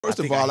First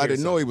of all, I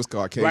didn't know he was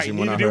Caucasian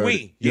when I heard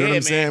it. You know what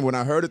I'm saying? When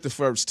I heard it the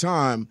first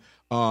time,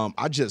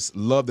 I just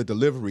love the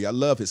delivery. I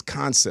love his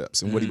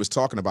concepts and what he was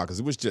talking about because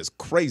it was just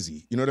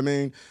crazy. You know what I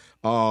mean?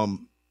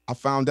 I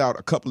found out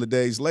a couple of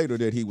days later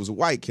that he was a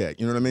white cat.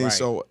 You know what I mean? Right.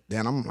 So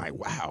then I'm like,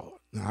 wow,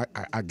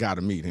 I got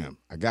to meet him.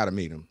 I got to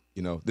meet him.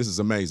 You know, this is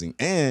amazing.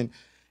 And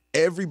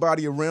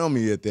everybody around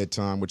me at that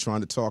time was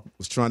trying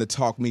to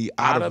talk me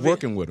out of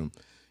working with him.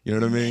 You know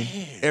what I mean?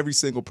 Every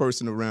single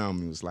person around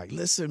me was like,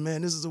 "Listen,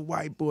 man, this is a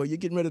white boy. You're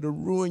getting ready to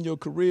ruin your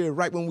career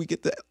right when we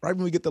get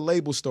the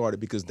label started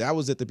because that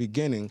was at the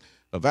beginning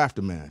of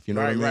Aftermath. You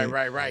know what I mean?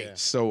 Right.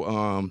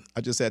 So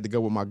I just had to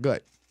go with my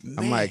gut. Man.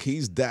 I'm like,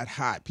 he's that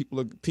hot.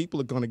 People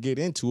are gonna get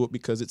into it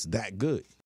because it's that good.